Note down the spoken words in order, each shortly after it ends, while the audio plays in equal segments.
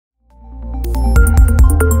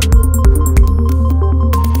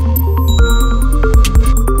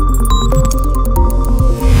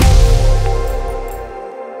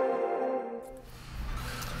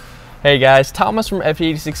Hey guys, Thomas from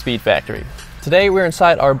FT86SpeedFactory. Today we're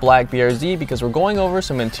inside our black BRZ because we're going over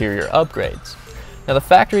some interior upgrades. Now the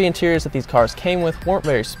factory interiors that these cars came with weren't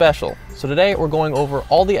very special, so today we're going over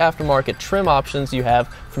all the aftermarket trim options you have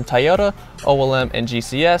from Toyota, OLM, and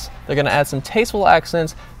GCS. They're going to add some tasteful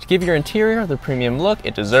accents to give your interior the premium look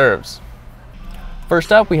it deserves.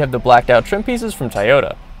 First up, we have the blacked out trim pieces from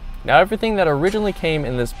Toyota. Now everything that originally came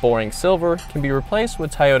in this boring silver can be replaced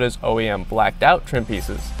with Toyota's OEM blacked out trim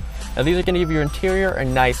pieces. Now these are going to give your interior a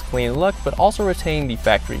nice clean look, but also retain the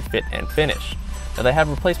factory fit and finish. Now they have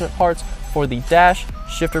replacement parts for the dash,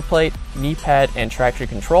 shifter plate, knee pad, and traction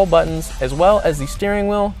control buttons, as well as the steering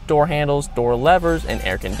wheel, door handles, door levers, and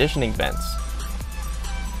air conditioning vents.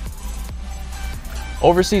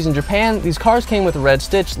 Overseas in Japan, these cars came with red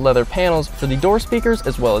stitched leather panels for the door speakers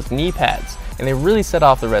as well as knee pads, and they really set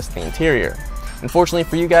off the rest of the interior. Unfortunately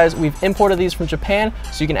for you guys, we've imported these from Japan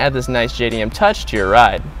so you can add this nice JDM touch to your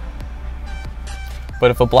ride. But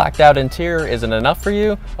if a blacked out interior isn't enough for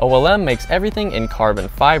you, OLM makes everything in carbon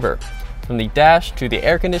fiber, from the dash to the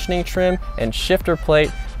air conditioning trim and shifter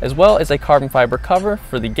plate, as well as a carbon fiber cover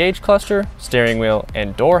for the gauge cluster, steering wheel,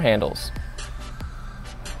 and door handles.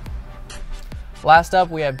 Last up,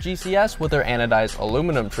 we have GCS with their anodized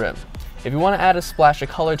aluminum trim. If you want to add a splash of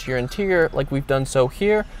color to your interior like we've done so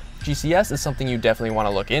here, GCS is something you definitely want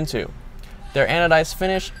to look into. Their anodized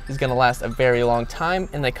finish is going to last a very long time,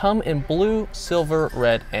 and they come in blue, silver,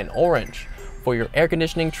 red, and orange for your air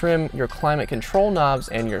conditioning trim, your climate control knobs,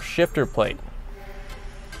 and your shifter plate.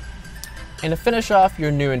 And to finish off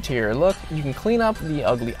your new interior look, you can clean up the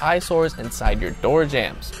ugly eyesores inside your door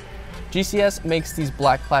jambs. GCS makes these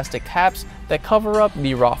black plastic caps that cover up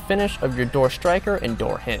the raw finish of your door striker and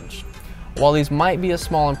door hinge. While these might be a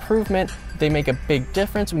small improvement, they make a big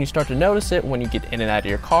difference when you start to notice it when you get in and out of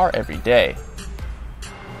your car every day.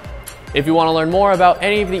 If you want to learn more about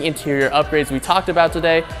any of the interior upgrades we talked about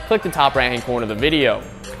today, click the top right hand corner of the video.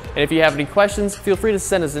 And if you have any questions, feel free to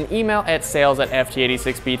send us an email at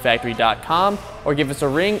sales@ft86speedfactory.com or give us a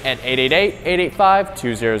ring at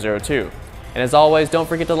 888-885-2002. And as always, don't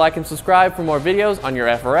forget to like and subscribe for more videos on your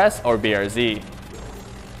FRS or BRZ.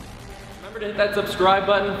 Remember to hit that subscribe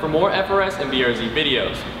button for more FRS and BRZ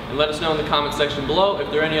videos. And let us know in the comment section below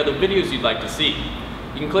if there are any other videos you'd like to see.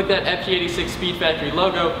 You can click that FT86SpeedFactory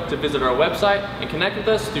logo to visit our website and connect with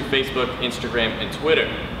us through Facebook, Instagram, and Twitter.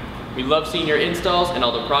 We love seeing your installs and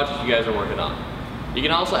all the projects you guys are working on. You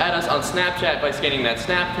can also add us on Snapchat by scanning that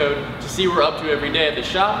snap code to see what we're up to every day at the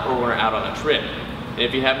shop or when we're out on a trip. And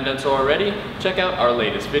if you haven't done so already, check out our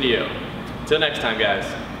latest video. Till next time, guys.